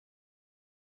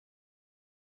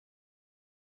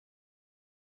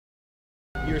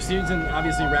Your season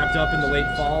obviously wrapped up in the late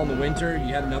fall and the winter.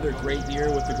 You had another great year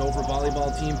with the Gopher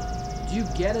Volleyball team. Do you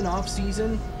get an off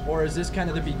season, or is this kind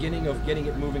of the beginning of getting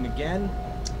it moving again?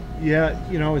 Yeah,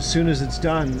 as soon as it's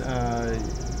done,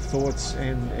 thoughts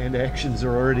and actions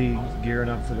are already gearing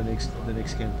up for the next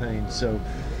campaign. So,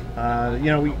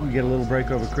 we get a little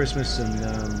break over Christmas, and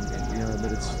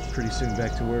but it's pretty soon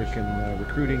back to work and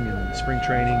recruiting and spring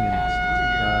training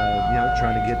and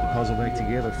trying to get the puzzle back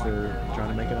together for trying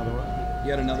to make another run. You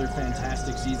had another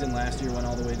fantastic season last year, went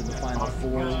all the way to the Final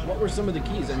Four. What were some of the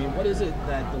keys? I mean, what is it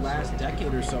that the last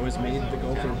decade or so has made the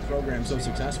Gopher program so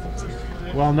successful?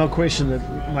 Well, no question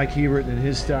that Mike Hebert and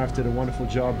his staff did a wonderful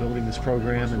job building this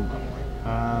program,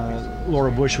 and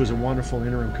Laura Bush was a wonderful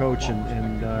interim coach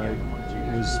and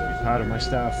was part of my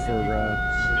staff for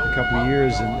a couple of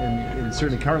years, and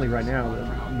certainly currently right now,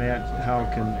 Matt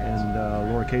Houck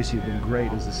and Laura Casey have been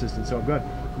great as assistants. So I've got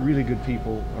really good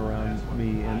people around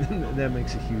me, and that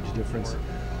makes a huge difference.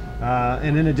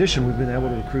 And in addition, we've been able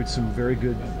to recruit some very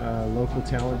good local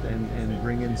talent and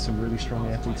bring in some really strong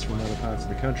athletes from other parts of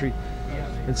the country.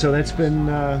 And so that's been,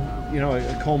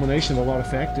 a culmination of a lot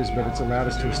of factors, but it's allowed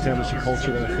us to establish a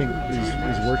culture that I think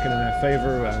is working in our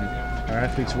favor. Our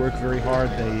athletes work very hard.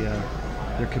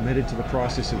 They're committed to the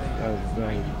process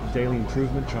of daily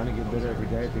improvement, trying to get better every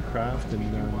day at their craft,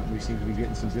 and we seem to be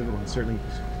getting some dividends. Certainly,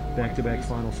 back-to-back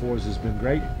Final Fours has been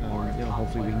great.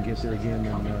 Hopefully we can get there again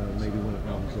and maybe win it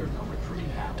round third.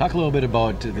 Talk a little bit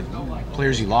about the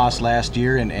players you lost last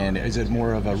year, and is it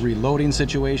more of a reloading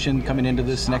situation coming into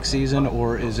this next season,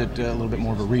 or is it a little bit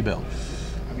more of a rebuild?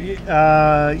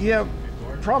 Yeah,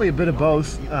 probably a bit of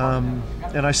both.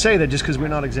 And I say that just because we're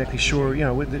not exactly sure.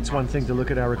 It's one thing to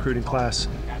look at our recruiting class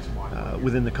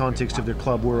within the context of their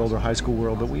club world or high school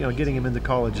world, but getting them into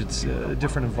college, it's a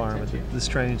different environment. The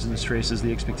strains and the stresses,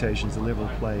 the expectations, the level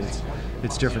of play,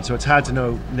 it's different. So it's hard to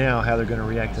know now how they're going to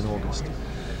react in August.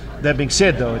 That being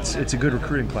said, though, it's a good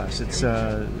recruiting class. It's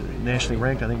nationally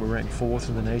ranked. I think we're ranked 4th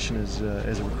in the nation as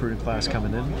a recruiting class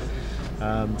coming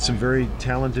in. Some very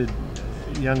talented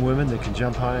young women that can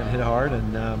jump high and hit hard,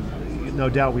 and no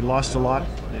doubt we lost a lot.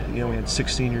 We had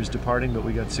 6 seniors departing, but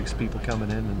we got 6 people coming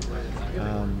in, and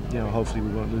hopefully we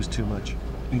won't lose too much.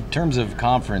 In terms of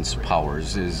conference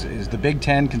powers, is the Big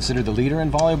Ten considered the leader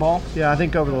in volleyball? Yeah, I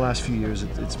think over the last few years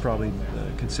it's probably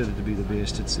considered to be the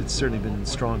best. It's certainly been the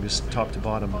strongest top to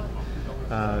bottom,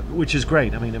 which is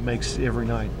great. I mean, it makes every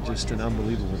night just an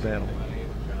unbelievable battle.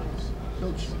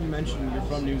 Coach, you mentioned you're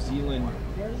from New Zealand.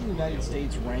 Where does the United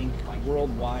States rank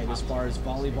worldwide as far as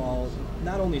volleyball,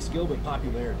 not only skill but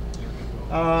popularity?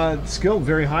 Skill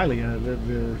very highly.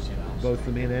 Both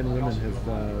the men and women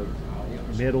have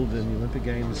medaled in the Olympic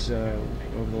Games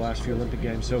over the last few Olympic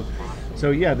Games.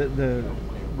 So yeah, there's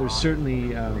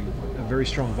certainly a very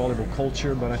strong volleyball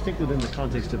culture, but I think within the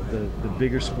context of the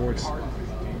bigger sports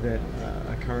that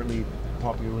are currently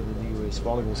popular within the U.S.,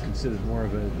 volleyball is considered more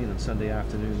of a Sunday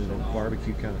afternoon and a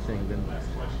barbecue kind of thing.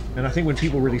 And I think when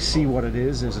people really see what it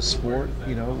is as a sport,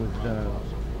 with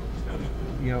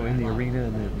in the arena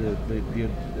and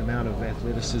the amount of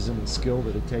athleticism and skill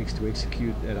that it takes to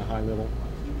execute at a high level,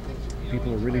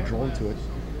 people are really drawn to it.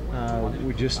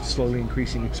 We're just slowly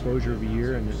increasing exposure every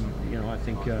year, and I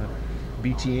think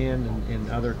BTN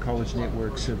and other college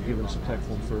networks have given us a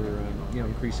platform for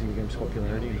increasing the game's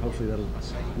popularity, and hopefully that'll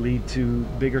lead to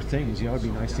bigger things. It'd be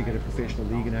nice to get a professional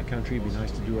league in our country. It'd be nice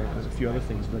to do a few other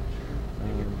things, but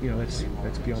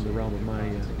that's beyond the realm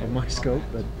of my scope.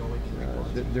 But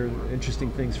there are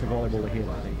interesting things for volleyball ahead,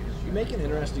 I think. You make an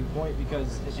interesting point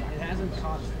because it hasn't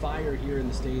caught fire here in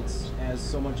the States as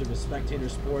so much of a spectator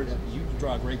sport. You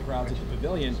draw great crowds at the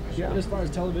Pavilion, but as far as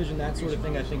television, that sort of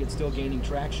thing, I think it's still gaining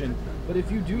traction. But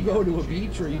if you do go to a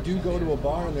beach or you do go to a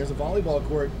bar and there's a volleyball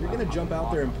court, you're going to jump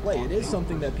out there and play. It is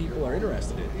something that people are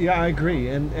interested in. Yeah, I agree.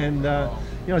 And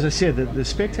as I said, the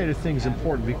spectator thing is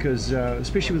important because,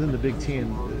 especially within the Big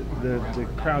Ten, the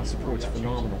crowd support's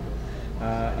phenomenal.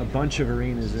 A bunch of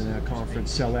arenas in our conference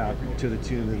sell out to the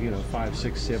tune of 5,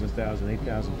 6, 7,000,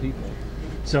 8,000 people.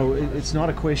 So it's not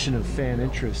a question of fan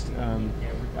interest.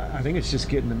 I think it's just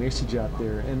getting the message out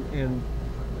there. And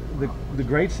the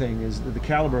great thing is that the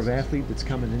caliber of athlete that's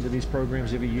coming into these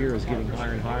programs every year is getting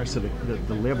higher and higher. So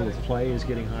the level of play is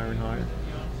getting higher and higher.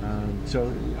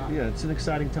 So yeah, it's an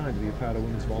exciting time to be a part of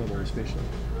women's volleyball, especially.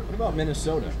 What about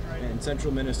Minnesota and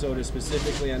central Minnesota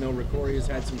specifically? I know Ricori has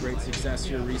had some great success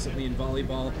here recently in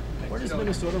volleyball. Where does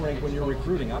Minnesota rank when you're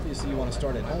recruiting? Obviously, you want to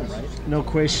start at home, right? No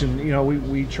question.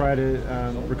 We try to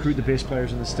recruit the best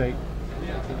players in the state.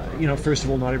 First of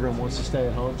all, not everyone wants to stay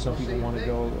at home. Some people want to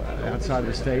go outside of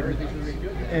the state.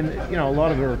 and you know, a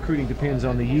lot of the recruiting depends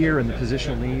on the year and the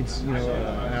positional needs. You know,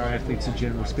 our athletes are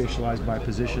generally specialized by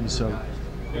position, so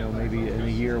you know, maybe in a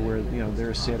year where you know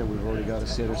they're a setter, we've already got a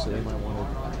setter, so they might want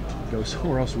to go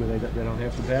somewhere else where they don't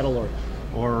have to battle,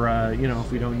 or you know,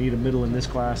 if we don't need a middle in this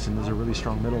class and there's a really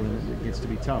strong middle, then it gets to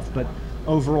be tough. But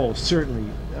overall, certainly,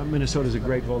 Minnesota is a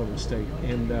great volleyball state,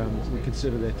 and we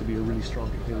consider that to be a really strong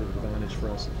competitive advantage for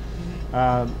us.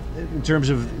 In terms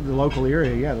of the local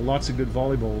area, yeah, lots of good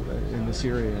volleyball in this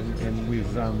area, and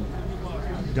we've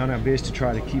done our best to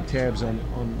try to keep tabs on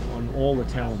all the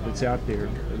talent that's out there.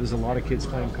 There's a lot of kids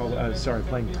playing club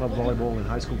volleyball and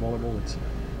high school volleyball. It's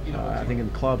I think in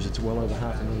clubs it's well over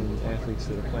 500,000 athletes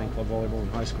that are playing club volleyball. In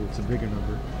high school it's a bigger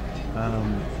number.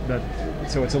 But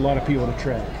so it's a lot of people to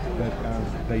track.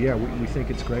 But yeah, we think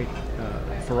it's great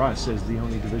for us as the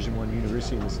only Division I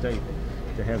university in the state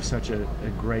to have such a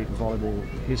great volleyball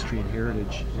history and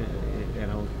heritage at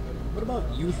home. What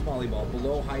about youth volleyball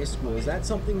below high school? Is that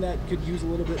something that could use a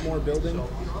little bit more building?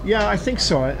 Yeah, I think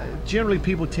so. Generally,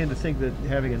 people tend to think that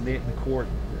having a net in the court,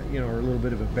 you know, are a little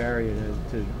bit of a barrier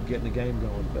to getting the game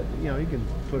going. But you know, you can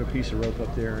put a piece of rope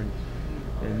up there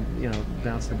and you know,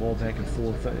 bounce the ball back and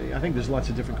forth. I think there's lots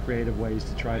of different creative ways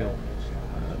to try to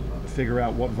figure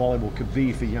out what volleyball could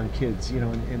be for young kids, you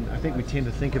know, and I think we tend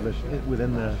to think of it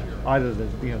within either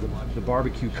the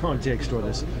barbecue context or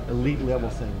this elite level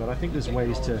thing. But I think there's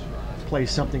ways to play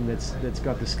something that's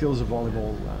got the skills of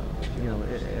volleyball, you know,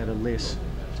 at a less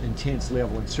intense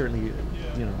level, and certainly,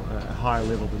 you know, a higher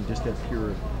level than just that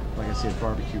pure, like I said,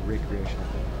 barbecue recreation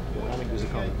thing. I think there's a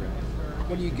common ground.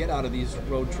 What do you get out of these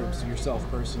road trips yourself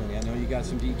personally? I know you got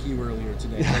some DQ earlier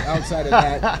today, but outside of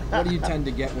that, what do you tend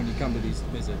to get when you come to these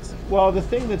visits? Well, the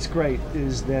thing that's great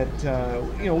is that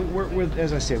you know, we're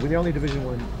as I said, we're the only Division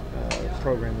I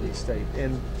program in the state,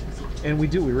 and we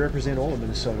represent all of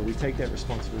Minnesota. We take that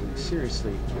responsibility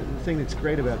seriously. The thing that's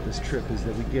great about this trip is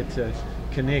that we get to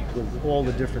connect with all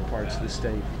the different parts of the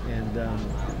state, and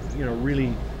you know,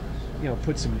 really, you know,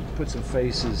 put some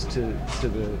faces to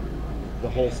the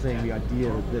whole thing, the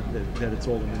idea that it's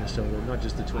all in Minnesota, not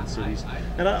just the Twin Cities.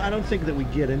 And I don't think that we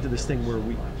get into this thing where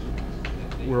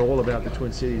we're all about the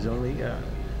Twin Cities only.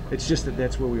 It's just that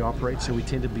that's where we operate, so we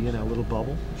tend to be in our little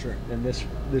bubble. Sure. And this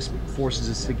forces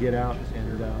us to get out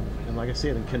and like I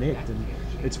said, and connect. And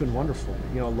it's been wonderful.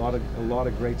 You know, a lot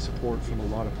of great support from a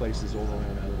lot of places all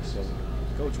around Minnesota.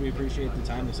 Coach, we appreciate the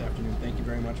time this afternoon. Thank you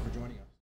very much for joining us.